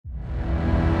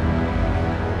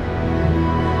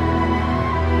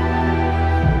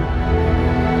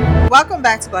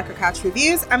Welcome back to Blacker Couch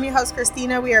Reviews. I'm your host,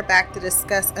 Christina. We are back to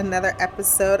discuss another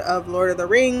episode of Lord of the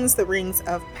Rings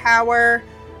of Power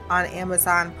on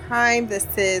Amazon Prime. This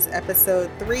is episode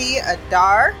 3,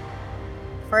 Adar.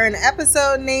 For an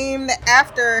episode named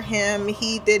after him,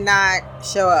 he did not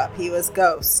show up. He was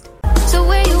Ghost. So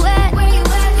where you at? Where you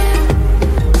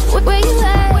at? Where you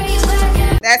at? Where you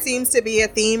at? That seems to be a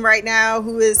theme right now.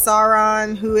 Who is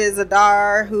Sauron? Who is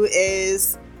Adar? Who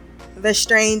is the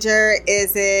stranger?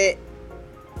 Is it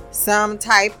some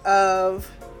type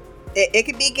of... It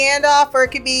could be Gandalf, or it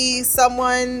could be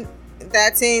someone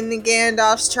that's in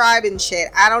Gandalf's tribe and shit.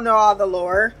 I don't know all the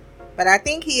lore, but I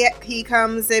think he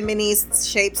comes in many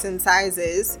shapes and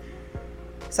sizes.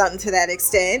 Something to that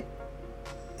extent.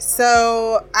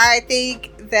 So I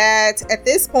think that at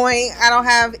this point, I don't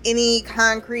have any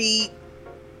concrete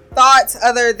thoughts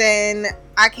other than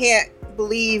I can't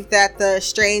believe that the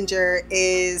stranger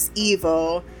is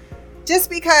evil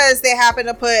just because they happen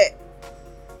to put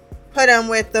him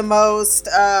with the most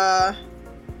the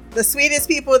sweetest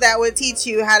people that would teach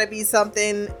you how to be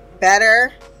something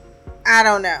better. I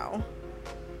don't know.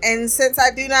 And since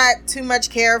I do not too much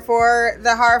care for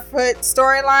the Harfoot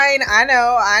storyline, I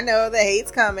know the hate's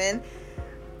coming.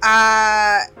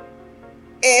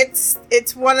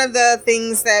 It's one of the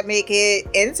things that make it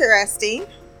interesting.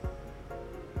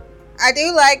 I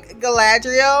do like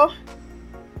Galadriel.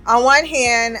 On one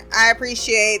hand, I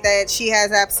appreciate that she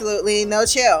has absolutely no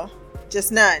chill.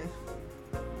 Just none.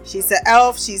 She's an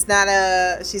elf. She's not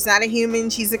a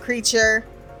human. She's a creature.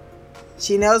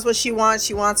 She knows what she wants.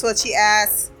 She wants what she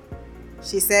asks.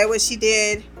 She said what she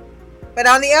did. But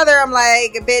on the other, I'm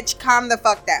like, bitch, calm the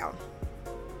fuck down.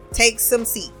 Take some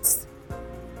seats.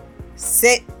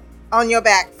 Sit on your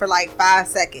back for like 5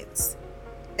 seconds.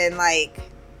 And like,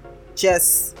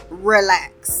 just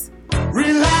relax.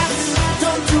 Relax,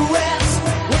 don't do it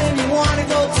when you want to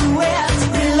go to it.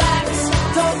 Relax,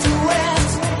 don't do it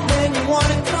when you want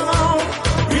to come home.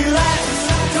 Relax,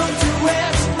 don't do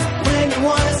it when you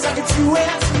want to suck it to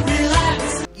it.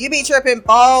 Relax. You be tripping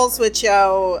balls with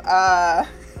your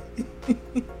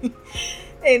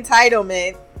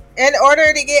entitlement. In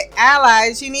order to get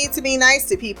allies, you need to be nice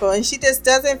to people. And she just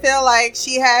doesn't feel like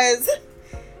she has...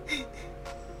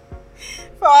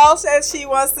 For all that she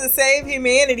wants to save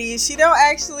humanity, she don't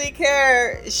actually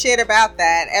care shit about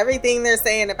that. Everything they're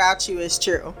saying about you is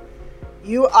true.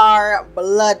 You are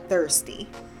bloodthirsty.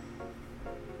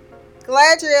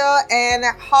 Galadriel and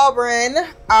Halbrand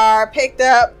are picked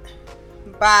up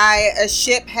by a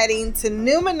ship heading to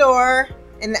Numenor,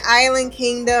 an island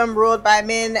kingdom ruled by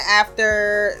men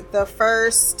after the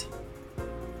first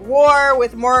war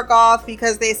with Morgoth,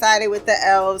 because they sided with the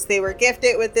elves. They were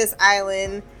gifted with this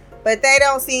island, but they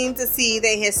don't seem to see the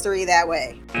history that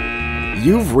way.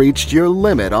 You've reached your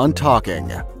limit on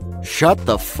talking. Shut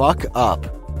the fuck up.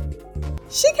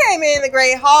 She came in the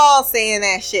Great Hall saying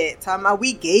that shit. Talking about,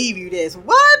 we gave you this.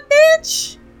 What,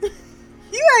 bitch?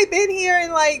 You ain't been here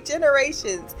in like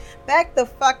generations. Back the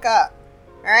fuck up.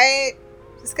 Alright?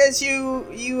 Just because you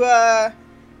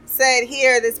said,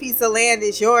 here, this piece of land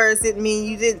is yours, didn't mean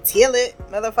you didn't till it.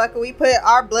 Motherfucker, we put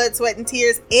our blood, sweat, and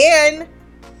tears in.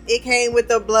 It came with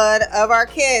the blood of our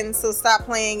kin, so stop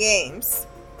playing games.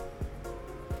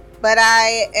 But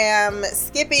I am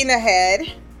skipping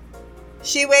ahead.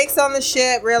 She wakes on the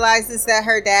ship, realizes that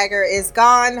her dagger is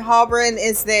gone. Halbrand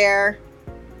is there,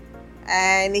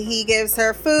 and he gives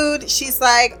her food. She's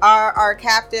like, are our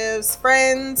captives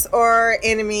friends or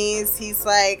enemies? He's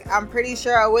like, I'm pretty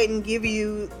sure I wouldn't give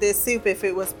you this soup if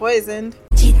it was poisoned.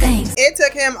 Gee, thanks. It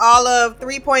took him all of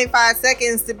 3.5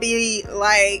 seconds to be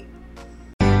like,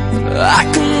 I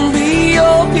can be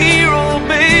your hero,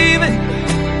 baby.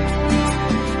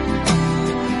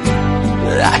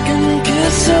 I can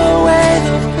kiss away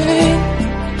the pain.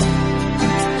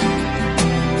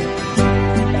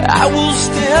 I will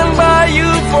stand by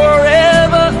you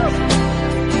forever.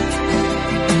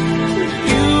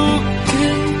 You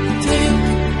can take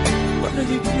one of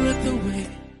your breath away.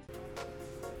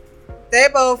 They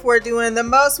both were doing the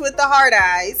most with the hard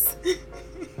eyes.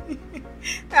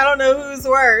 I don't know who's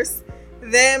worse,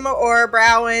 them or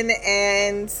Browen.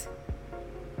 And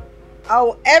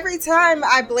every time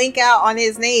I blink out on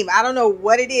his name, I don't know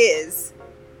what it is.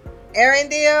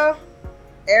 Arondir.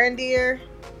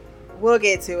 We'll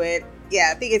get to it.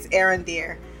 Yeah, I think it's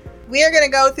Arondir. We are going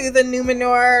to go through the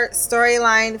Numenor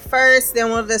storyline first, then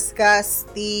we'll discuss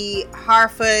the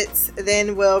Harfoots,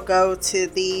 then we'll go to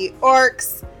the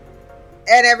orcs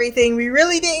and everything. We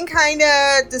really didn't kind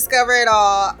of discover it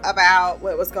all about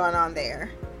what was going on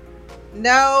there.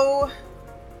 No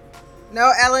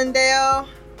Elendil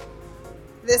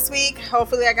this week.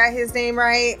 Hopefully I got his name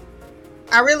right.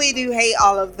 I really do hate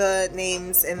all of the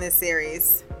names in this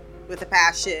series with a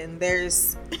passion.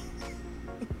 There's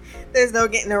no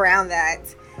getting around that.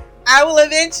 I will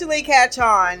eventually catch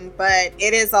on, but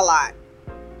it is a lot.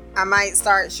 I might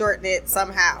start shortening it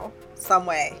somehow, some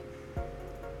way.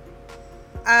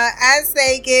 As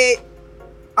they get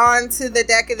onto the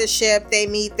deck of the ship, they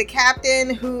meet the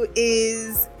captain, who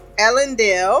is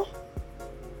Elendil.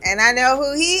 And I know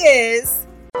who he is.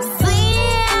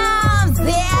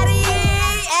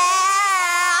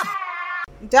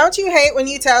 Don't you hate when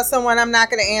you tell someone I'm not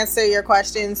going to answer your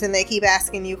questions and they keep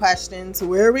asking you questions?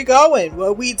 Where are we going? What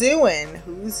are we doing?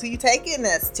 Who's he taking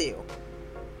us to?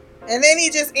 And then he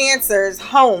just answers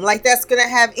home, like that's going to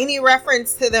have any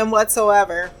reference to them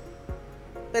whatsoever.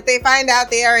 But they find out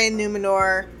they are in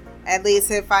Numenor. At least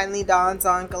it finally dawns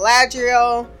on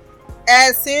Galadriel.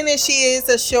 As soon as she is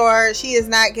ashore, she is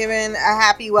not given a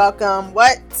happy welcome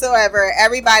whatsoever.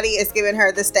 Everybody is giving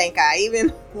her the stank eye. Even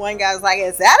one guy was like,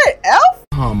 is that an elf?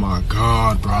 Oh my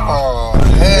god, bro. Oh,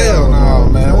 hell no,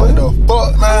 man. What the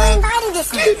fuck, man?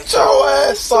 Get your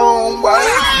ass on, boy.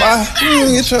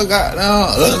 You get your goddamn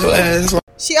ugly ass on.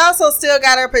 She also still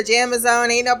got her pajamas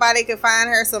on. Ain't nobody could find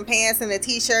her some pants and a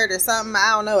t-shirt or something.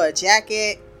 I don't know, a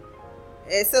jacket.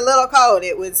 It's a little cold,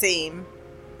 it would seem,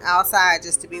 outside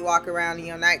just to be walking around in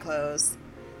your night clothes.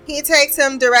 He takes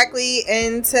him directly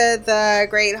into the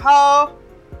Great Hall,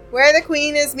 where the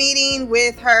queen is meeting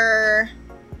with her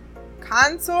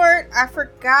consort. I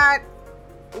forgot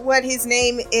what his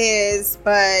name is,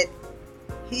 but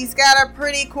he's got a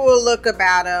pretty cool look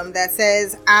about him that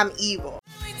says, I'm evil.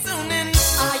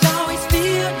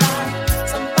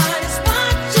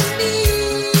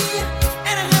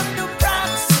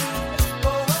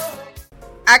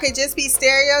 I could just be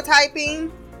stereotyping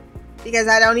because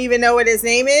I don't even know what his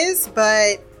name is,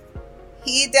 but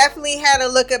he definitely had a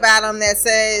look about him that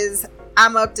says,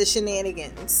 I'm up to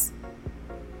shenanigans.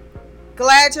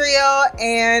 Galadriel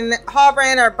and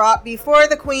Halbrand are brought before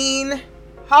the queen.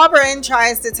 Halbrand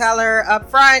tries to tell her up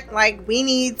front, like, we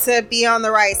need to be on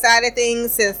the right side of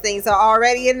things since things are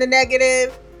already in the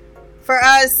negative for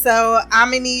us, so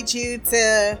I'm gonna need you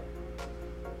to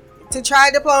try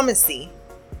diplomacy.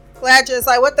 Galadriel's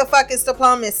like, what the fuck is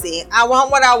diplomacy? I want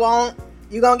what I want.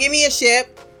 You're gonna give me a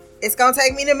ship. It's gonna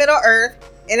take me to Middle Earth.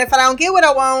 And if I don't get what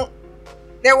I want,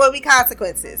 there will be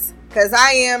consequences. Because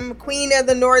I am queen of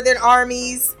the northern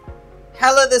armies,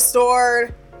 Hela the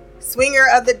sword, swinger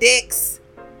of the dicks.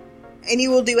 And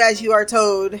you will do as you are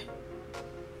told,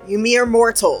 you mere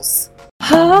mortals.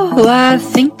 Oh, I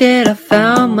think that I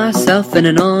found myself an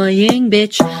annoying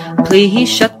bitch. Please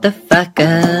shut the fuck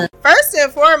up. First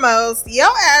and foremost, your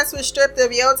ass was stripped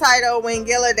of your title when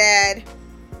Gilladad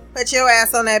put your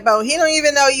ass on that boat. He don't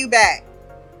even know you back.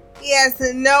 He has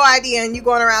no idea, and you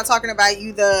going around talking about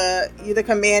you the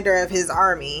commander of his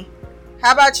army.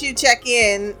 How about you check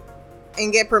in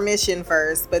and get permission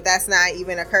first? But that's not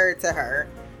even occurred to her.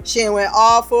 She went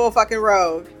all full fucking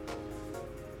rogue.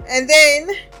 And then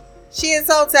she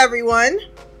insults everyone,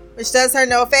 which does her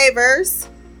no favors.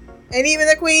 And even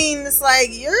the queen is like,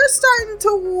 you're starting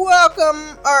to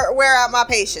welcome or wear out my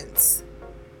patience.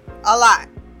 A lot.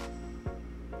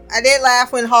 I did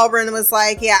laugh when Halbrand was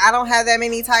like, yeah, I don't have that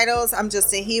many titles. I'm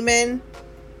just a human.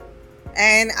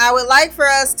 And I would like for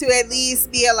us to at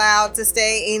least be allowed to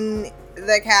stay in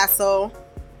the castle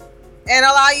and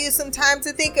allow you some time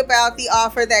to think about the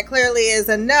offer that clearly is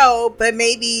a no, but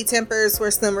maybe tempers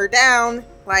were simmered down.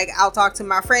 Like, I'll talk to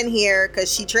my friend here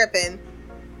because she tripping.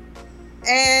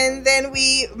 And then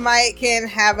we can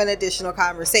have an additional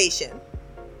conversation.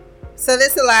 So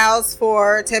this allows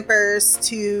for tempers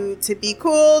to be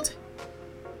cooled.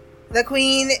 The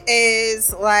queen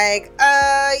is like,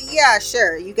 yeah,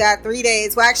 sure. You got 3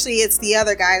 days. Well, actually, it's the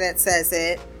other guy that says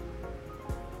it.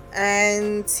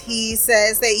 And he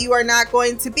says that you are not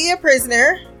going to be a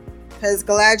prisoner because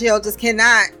Galadriel just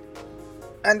cannot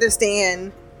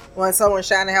understand when someone's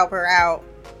trying to help her out.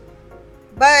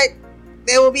 But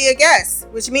they will be a guest,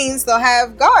 which means they'll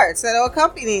have guards that will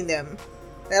accompany them.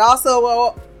 That also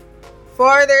will,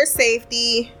 for their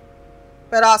safety,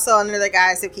 but also under the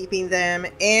guise of keeping them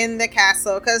in the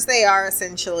castle because they are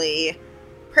essentially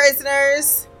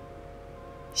prisoners.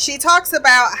 She talks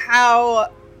about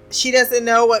how she doesn't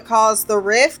know what caused the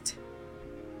rift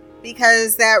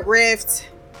because that rift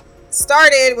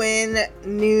started when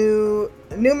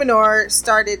Numenor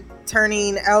started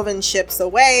turning elven ships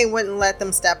away, wouldn't let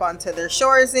them step onto their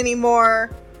shores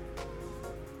anymore.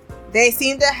 They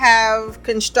seem to have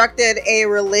constructed a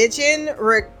religion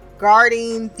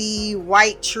regarding the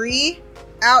white tree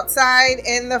outside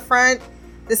in the front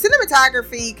The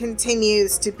cinematography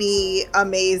continues to be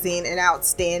amazing and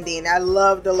outstanding. I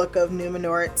love the look of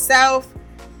Numenor itself.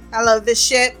 I love the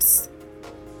ships.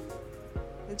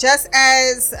 Just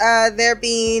as they're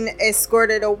being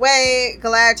escorted away,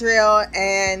 Galadriel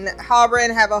and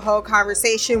Halbrand have a whole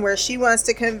conversation where she wants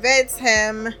to convince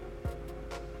him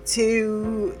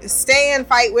to stay and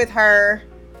fight with her.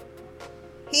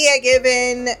 He had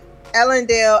given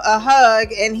Elendil a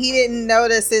hug, and he didn't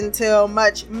notice until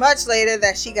much later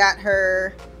that she got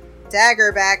her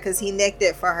dagger back because he nicked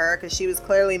it for her because she was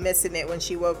clearly missing it when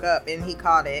she woke up, and he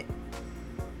caught it.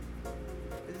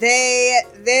 They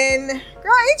then,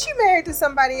 girl, ain't you married to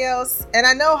somebody else? And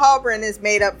I know Halbrand is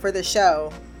made up for the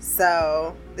show,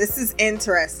 so this is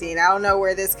interesting. I don't know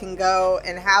where this can go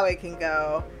and how it can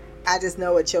go. I just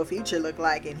know what your future look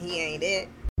like, and he ain't it.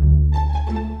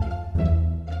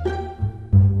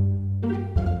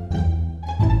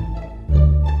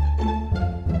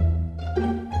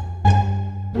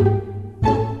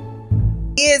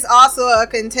 He is also a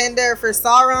contender for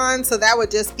Sauron, so that would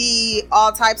just be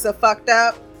all types of fucked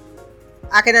up.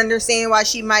 I can understand why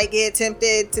she might get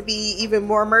tempted to be even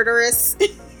more murderous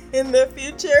in the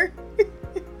future.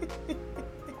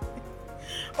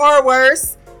 Or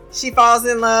worse, she falls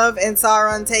in love and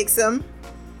Sauron takes him.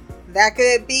 That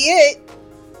could be it.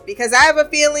 Because I have a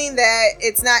feeling that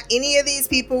it's not any of these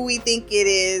people we think it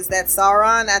is that's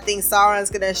Sauron. I think Sauron's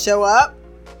going to show up.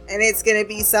 And it's going to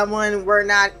be someone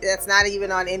that's not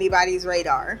even on anybody's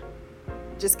radar.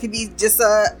 Just could be just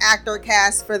a actor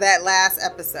cast for that last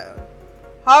episode.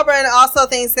 Halbrand also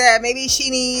thinks that maybe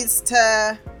she needs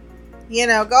to,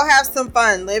 go have some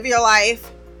fun, live your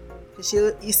life.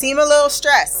 You seem a little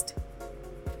stressed.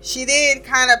 She did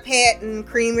kind of pant and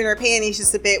cream in her panties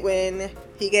just a bit when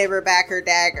he gave her back her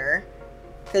dagger,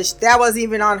 because that wasn't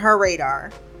even on her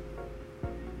radar.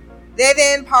 They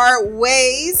then part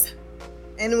ways,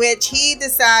 in which he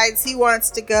decides he wants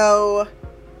to go,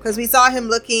 because we saw him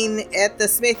looking at the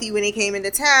smithy when he came into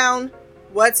town.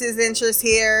 What's his interest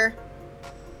here?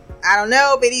 I don't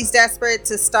know, but he's desperate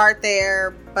to start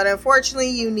there. But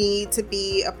unfortunately, you need to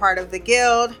be a part of the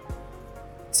guild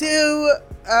to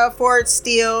forge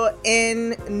steel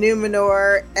in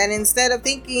Numenor. And instead of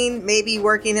thinking maybe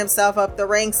working himself up the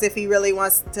ranks if he really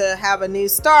wants to have a new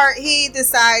start, he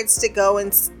decides to go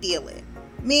and steal it.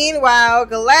 Meanwhile,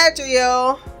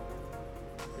 Galadriel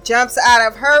jumps out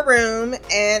of her room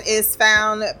and is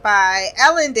found by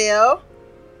Elendil,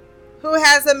 who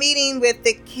has a meeting with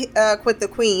the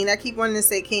queen. I keep wanting to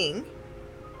say king.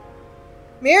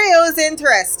 Miriel is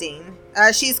interesting.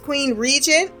 She's queen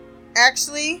regent,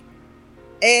 actually,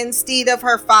 instead of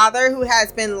her father, who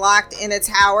has been locked in a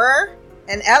tower.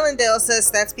 And Elendil says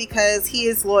that's because he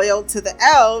is loyal to the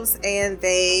elves and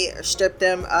they stripped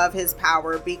him of his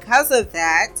power because of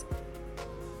that.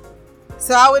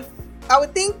 So I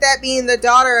would think that being the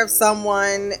daughter of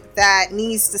someone that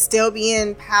needs to still be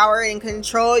in power and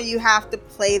control, you have to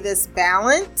play this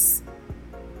balance.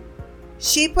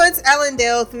 She puts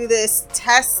Elendil through this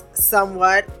test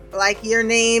somewhat, like your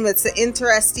name, it's an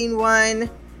interesting one.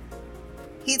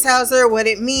 He tells her what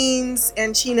it means,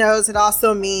 and she knows it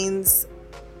also means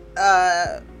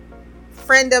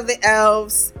friend of the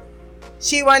elves.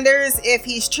 She wonders if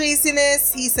he's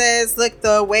treasonous. He says, look,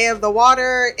 the way of the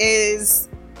water is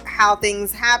how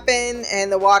things happen,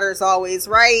 and the water's always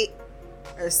right,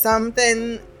 or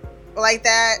something like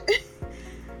that.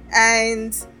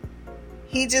 And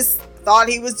he just thought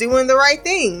he was doing the right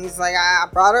thing. He's like, I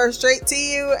brought her straight to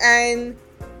you, and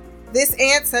this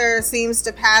answer seems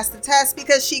to pass the test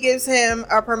because she gives him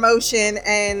a promotion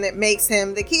and makes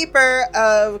him the keeper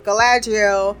of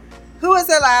Galadriel, who is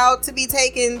allowed to be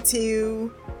taken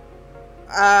to,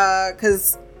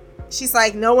 because she's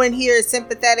like, no one here is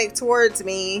sympathetic towards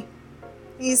me.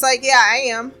 He's like, yeah, I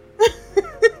am.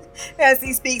 As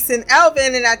he speaks in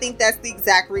Elven, and I think that's the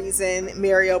exact reason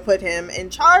Miriel put him in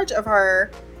charge of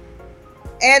her.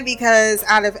 And because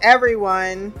out of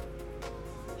everyone,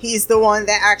 he's the one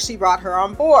that actually brought her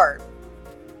on board.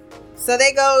 So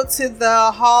they go to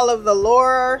the Hall of the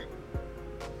Lore.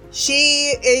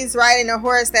 She is riding a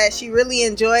horse that she really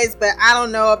enjoys, but I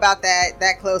don't know about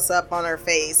that close up on her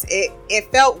face.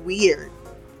 It felt weird.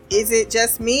 Is it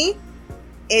just me?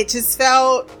 It just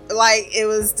felt like it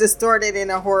was distorted in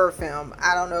a horror film.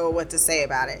 I don't know what to say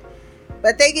about it.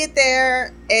 But they get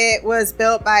there. It was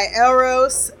built by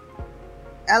Elros.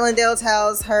 Elendil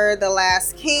tells her the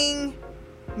last king.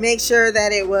 Make sure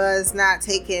that it was not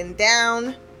taken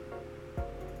down.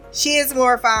 She is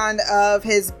more fond of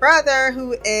his brother,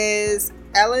 who is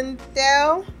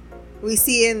Elendil. We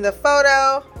see in the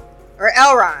photo, or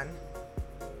Elrond.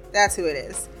 That's who it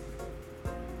is.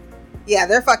 Yeah,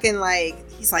 they're fucking like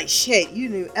He's like, shit, you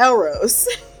knew Elros.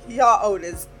 Y'all owed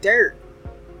us dirt.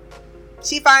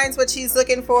 She finds what she's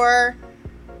looking for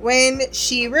when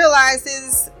she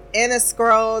realizes in a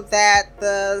scroll that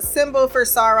the symbol for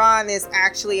Sauron is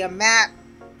actually a map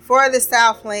for the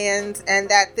Southlands, and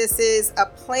that this is a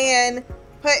plan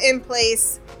put in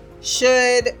place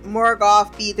should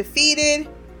Morgoth be defeated.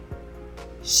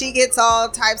 She gets all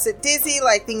types of dizzy,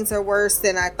 like things are worse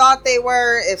than I thought they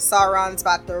were. If Sauron's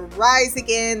about to rise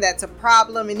again, that's a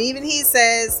problem. And even he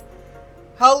says,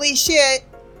 holy shit,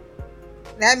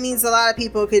 that means a lot of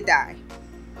people could die.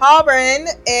 Halbrand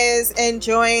is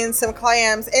enjoying some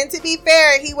clams, and to be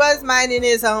fair, he was minding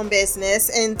his own business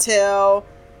until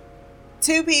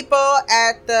two people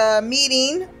at the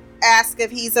meeting ask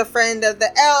if he's a friend of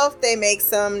the elf. They make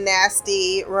some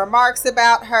nasty remarks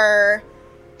about her,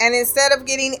 and instead of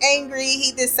getting angry,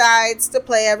 he decides to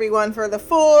play everyone for the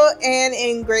fool and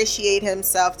ingratiate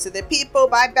himself to the people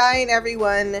by buying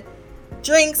everyone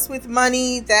drinks with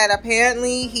money that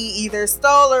apparently he either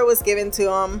stole or was given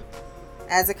to him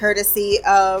as a courtesy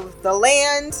of the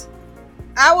land.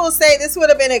 I will say this would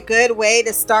have been a good way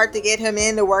to start to get him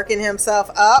into working himself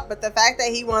up, but the fact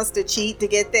that he wants to cheat to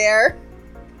get there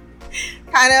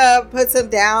kind of puts him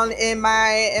down in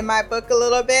my book a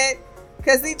little bit,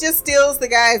 because he just steals the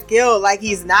guy's guild like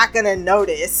he's not gonna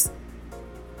notice.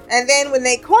 And then when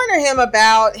they corner him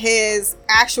about his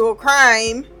actual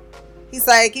crime, he's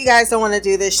like, you guys don't want to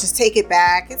do this, just take it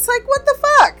back. It's like, what the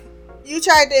fuck? You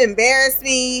tried to embarrass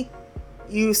me,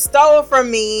 you stole from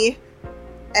me,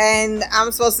 and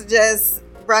I'm supposed to just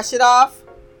brush it off?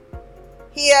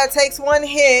 He takes one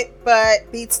hit,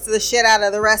 but beats the shit out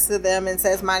of the rest of them and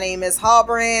says, my name is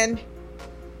Halbrand.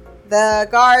 The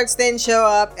guards then show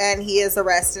up and he is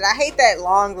arrested. I hate that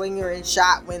long lingering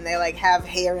shot when they like have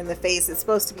hair in the face. It's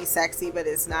supposed to be sexy, but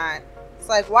it's not. It's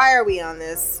like, why are we on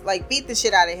this? Like, beat the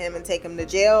shit out of him and take him to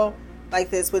jail like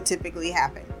this would typically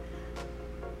happen.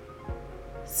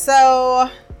 So,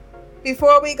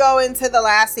 before we go into the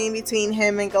last scene between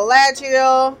him and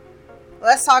Galadriel,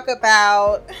 let's talk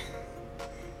about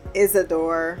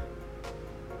Isildur.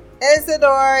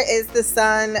 Isildur is the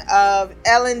son of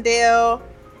Elendil.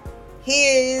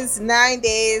 He is 9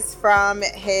 days from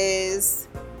his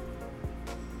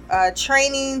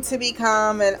training to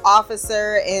become an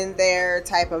officer in their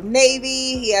type of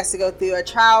navy. He has to go through a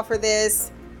trial for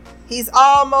this. He's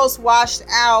almost washed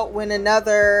out when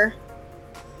another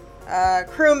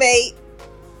crewmate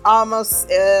almost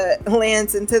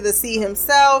lands into the sea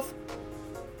himself.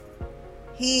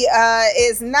 He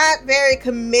is not very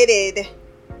committed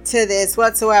to this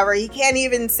whatsoever. He can't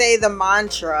even say the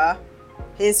mantra.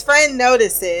 His friend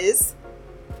notices.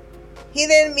 He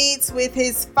then meets with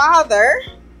his father.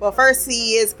 Well, first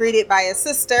he is greeted by his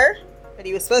sister, but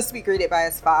he was supposed to be greeted by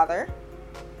his father.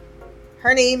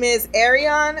 Her name is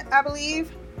Arion, I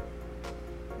believe.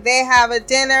 They have a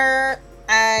dinner,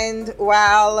 and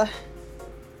while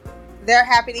they're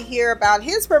happy to hear about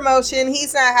his promotion,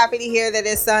 he's not happy to hear that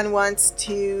his son wants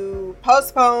to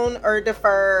postpone or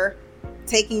defer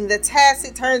taking the test.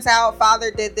 It turns out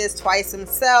father did this twice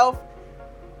himself,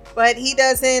 but he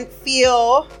doesn't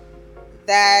feel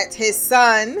that his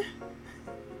son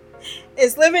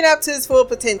is living up to his full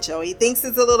potential. He thinks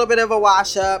it's a little bit of a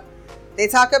wash up. They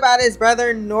talk about his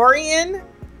brother Norian,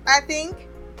 I think.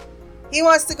 He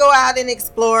wants to go out and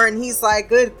explore, and he's like,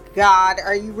 good God,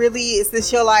 are you really, is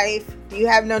this your life? Do you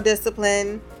have no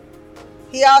discipline?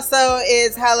 He also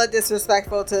is hella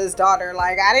disrespectful to his daughter.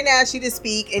 Like, I didn't ask you to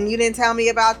speak, and you didn't tell me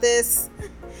about this.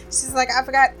 She's like, I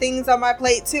forgot things on my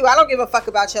plate too. I don't give a fuck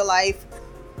about your life.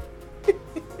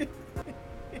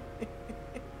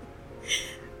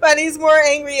 But he's more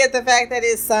angry at the fact that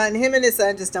him and his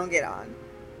son just don't get on.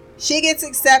 She gets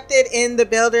accepted in the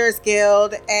Builders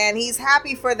Guild, and he's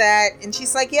happy for that. And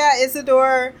she's like, yeah,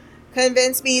 Isildur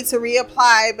convinced me to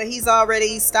reapply, but he's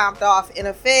already stomped off in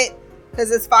a fit. Because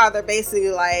his father basically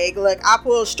like, look, I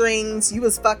pulled strings. You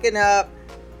was fucking up.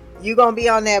 You gonna be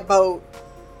on that boat.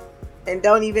 And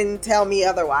don't even tell me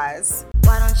otherwise.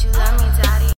 Why don't you love me,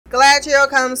 Daddy? Galadriel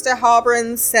comes to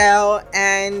Halbrand's cell,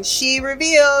 and she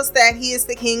reveals that he is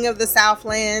the king of the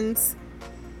Southlands.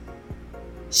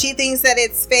 She thinks that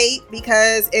it's fate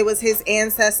because it was his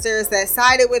ancestors that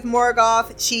sided with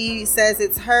Morgoth. She says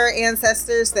it's her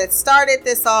ancestors that started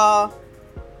this all.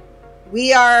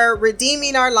 We are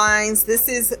redeeming our lines. This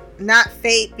is not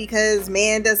fate because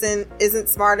man isn't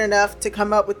smart enough to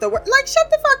come up with the word. Like, shut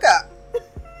the fuck up.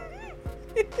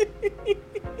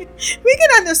 We can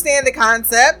understand the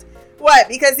concept. What?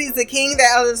 Because he's the king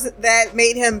that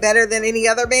made him better than any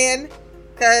other man?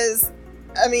 Because,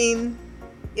 I mean,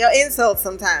 insults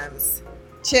sometimes.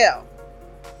 Chill.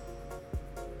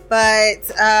 But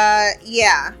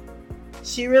yeah,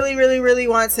 she really, really, really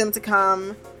wants him to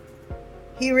come.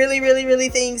 He really, really, really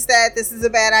thinks that this is a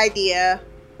bad idea.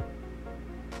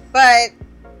 But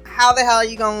how the hell are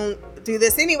you going to do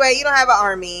this anyway? You don't have an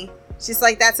army. She's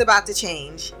like, that's about to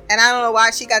change. And I don't know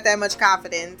why she got that much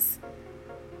confidence.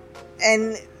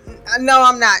 And no,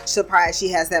 I'm not surprised she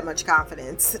has that much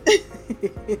confidence.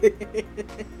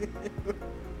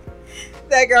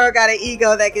 That girl got an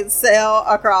ego that can sail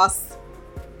across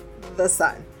the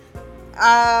sun.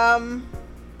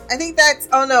 I think that's,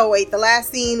 oh no, wait, the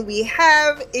last scene we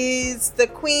have is the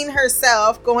queen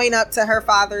herself going up to her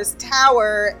father's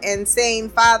tower and saying,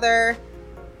 Father,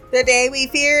 the day we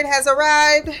feared has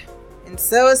arrived, and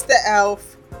so is the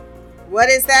elf. What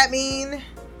does that mean?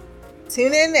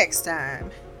 Tune in next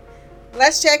time.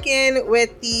 Let's check in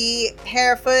with the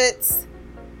Harefoots.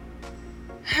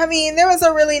 I mean, there was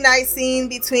a really nice scene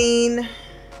between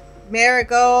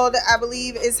Marigold, I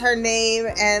believe is her name,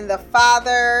 and the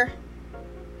father,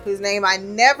 whose name I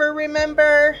never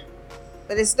remember,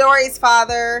 but it's Nori's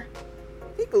father.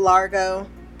 I think Largo.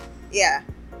 Yeah.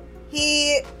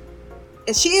 She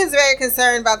is very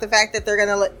concerned about the fact that they're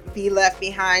going to be left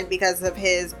behind because of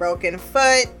his broken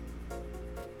foot.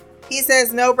 He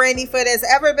says no Brandyfoot has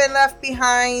ever been left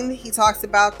behind. He talks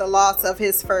about the loss of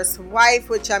his first wife,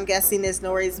 which I'm guessing is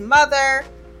Nori's mother.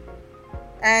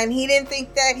 And he didn't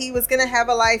think that he was going to have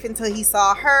a life until he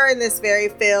saw her in this very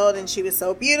field, and she was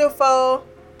so beautiful.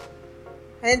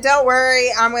 And don't worry,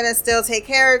 I'm going to still take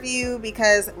care of you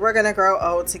because we're going to grow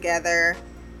old together.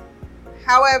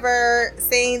 However,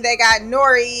 saying they got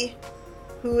Nori,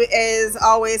 who is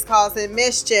always causing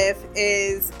mischief,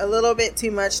 is a little bit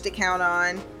too much to count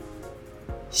on.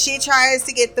 She tries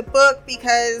to get the book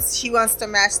because she wants to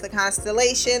match the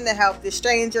constellation to help the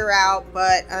stranger out,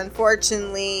 but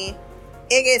unfortunately,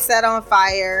 it gets set on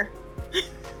fire.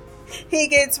 He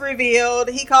gets revealed.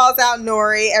 He calls out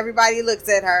Nori. Everybody looks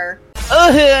at her.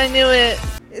 Oh, I knew it.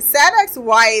 Sadok's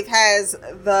wife has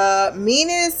the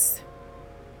meanest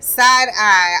side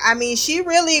eye. I mean, she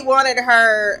really wanted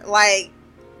her, like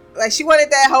she wanted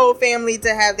that whole family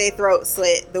to have their throat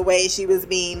slit the way she was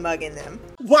mugging them.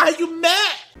 Why are you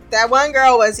mad? That one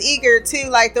girl was eager too.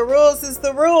 Like, the rules is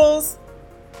the rules.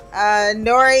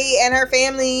 Nori and her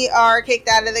family are kicked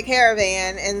out of the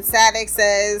caravan, and Sadok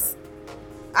says,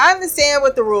 I understand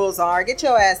what the rules are. Get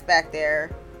your ass back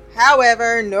there.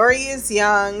 However, Nori is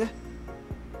young.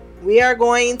 We are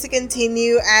going to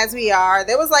continue as we are.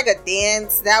 There was like a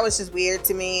dance. That was just weird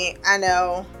to me. I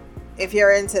know if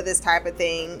you're into this type of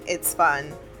thing, it's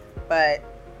fun, but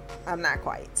I'm not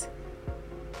quite.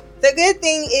 The good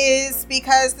thing is,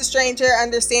 because the stranger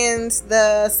understands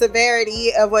the severity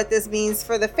of what this means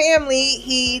for the family,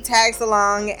 he tags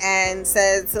along and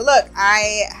says, look,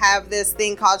 I have this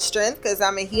thing called strength because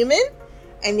I'm a human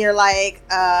and you're like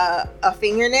a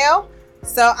fingernail.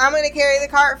 So I'm going to carry the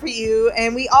cart for you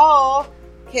and we all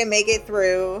can make it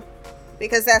through,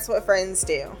 because that's what friends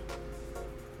do.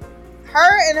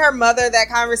 Her and her mother, that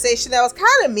conversation, that was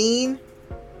kind of mean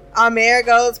on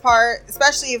Marigold's part,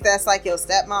 especially if that's like your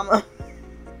stepmama.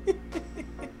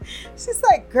 She's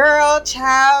like, girl,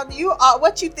 child, you are,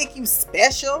 what you think you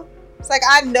special? It's like,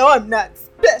 I know I'm not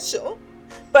special,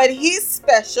 but he's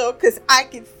special because I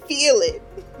can feel it.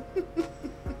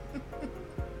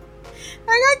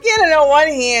 I get it. On one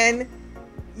hand,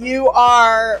 you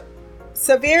are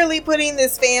severely putting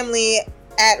this family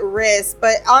at risk,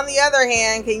 but on the other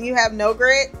hand, can you have no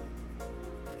grit?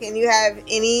 Can you have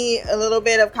a little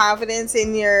bit of confidence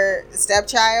in your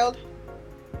stepchild?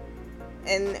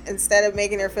 And instead of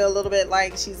making her feel a little bit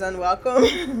like she's unwelcome.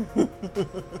 Granted,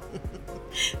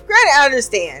 I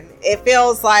understand. It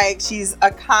feels like she's a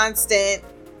constant,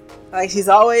 like she's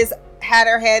always had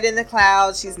her head in the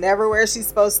clouds. She's never where she's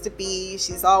supposed to be.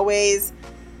 She's always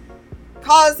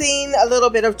causing a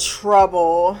little bit of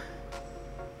trouble.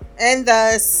 And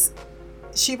thus,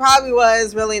 she probably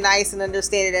was really nice and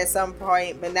understanding at some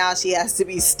point, but now she has to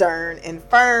be stern and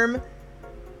firm,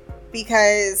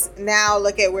 because now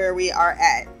look at where we are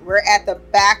at. We're at the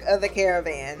back of the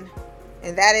caravan,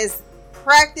 and that is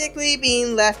practically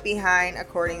being left behind,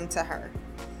 according to her.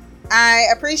 I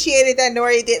appreciated that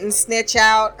Nori didn't snitch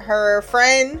out her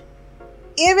friend,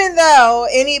 even though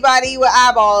anybody with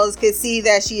eyeballs could see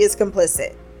that she is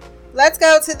complicit. Let's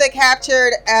go to the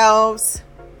captured elves.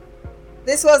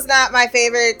 This was not my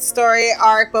favorite story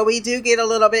arc, but we do get a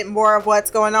little bit more of what's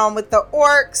going on with the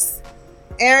orcs.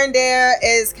 Arendare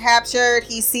is captured.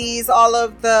 He sees all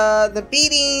of the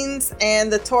beatings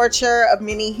and the torture of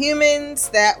many humans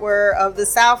that were of the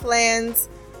Southlands.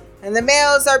 And the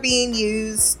males are being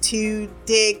used to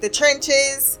dig the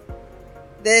trenches,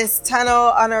 this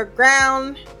tunnel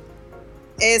underground,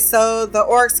 is so the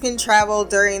orcs can travel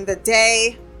during the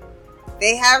day.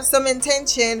 They have some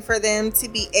intention for them to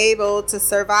be able to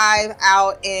survive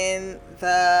out in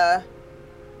the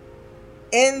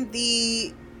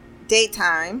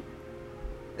daytime.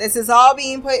 This is all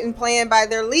being put in plan by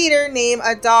their leader named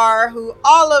Adar, who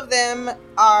all of them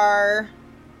are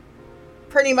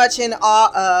pretty much in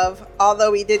awe of,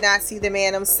 although we did not see the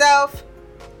man himself.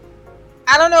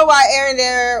 I don't know why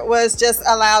Arendelle was just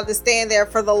allowed to stand there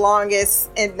for the longest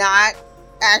and not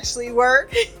actually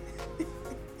work.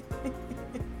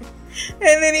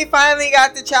 And then he finally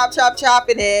got to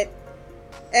chopping it.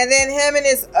 And then him and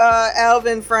his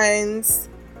elven friends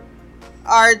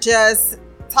are just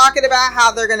talking about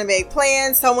how they're going to make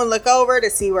plans. Someone look over to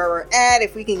see where we're at.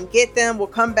 If we can get them, we'll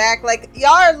come back. Like,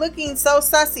 y'all are looking so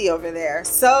sussy over there.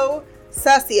 So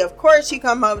sussy. Of course you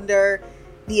come under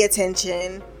the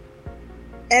attention.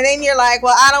 And then you're like,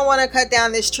 well, I don't want to cut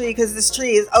down this tree because this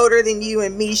tree is older than you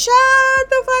and me. Shut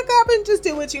the fuck up and just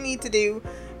do what you need to do.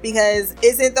 Because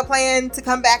isn't the plan to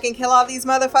come back and kill all these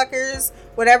motherfuckers?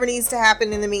 Whatever needs to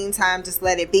happen in the meantime, just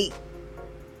let it be.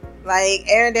 Like,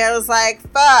 Arendelle was like,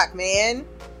 fuck, man.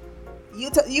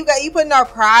 You putting our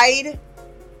pride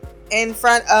in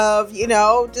front of,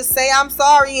 just say I'm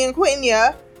sorry and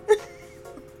Quenya.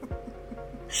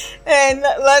 And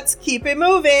let's keep it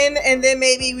moving. And then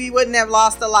maybe we wouldn't have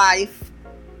lost a life.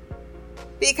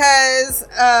 Because,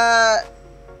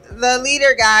 the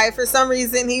leader guy, for some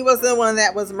reason, he was the one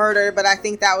that was murdered, but I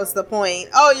think that was the point.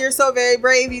 Oh, you're so very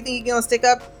brave. You think you're gonna stick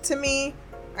up to me?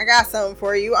 I got something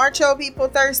for you. Aren't your people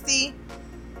thirsty?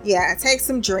 Yeah, take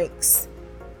some drinks.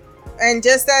 And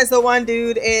just as the one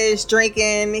dude is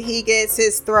drinking, he gets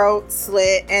his throat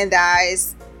slit and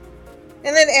dies.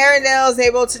 And then Arendelle is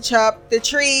able to chop the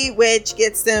tree, which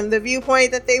gets them the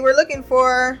viewpoint that they were looking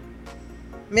for.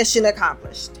 Mission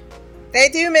accomplished. They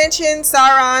do mention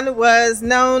Sauron was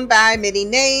known by many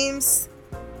names.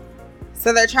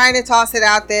 So they're trying to toss it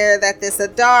out there that this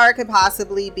Adar could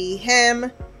possibly be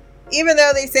him. Even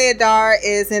though they say Adar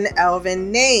is an elven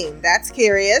name. That's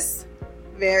curious.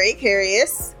 Very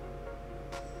curious.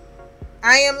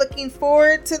 I am looking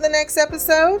forward to the next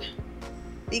episode.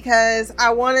 Because I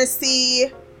want to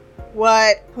see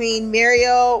what Queen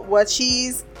Muriel, what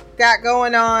she's got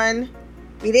going on.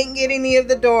 We didn't get any of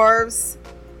the dwarves.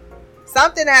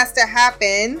 Something has to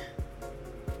happen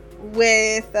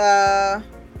with the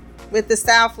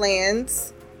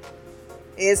Southlands.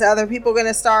 Is other people going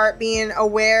to start being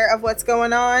aware of what's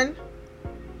going on?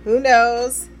 Who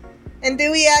knows? And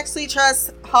do we actually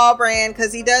trust Halbrand?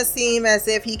 Because he does seem as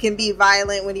if he can be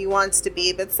violent when he wants to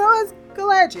be. But so is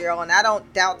Galadriel. And I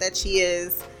don't doubt that she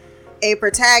is a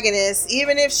protagonist.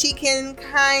 Even if she can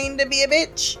kind of be a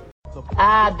bitch.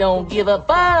 I don't give a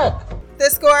fuck. The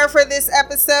score for this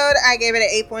episode, I gave it an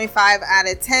 8.5 out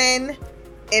of 10.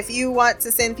 If you want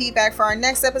to send feedback for our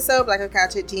next episode,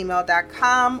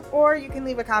 blackoutcouch@gmail.com, or you can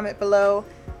leave a comment below.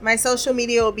 My social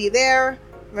media will be there.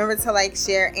 Remember to like,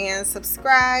 share, and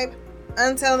subscribe.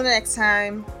 Until the next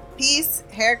time, peace,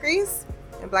 hair grease,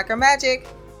 and black girl magic.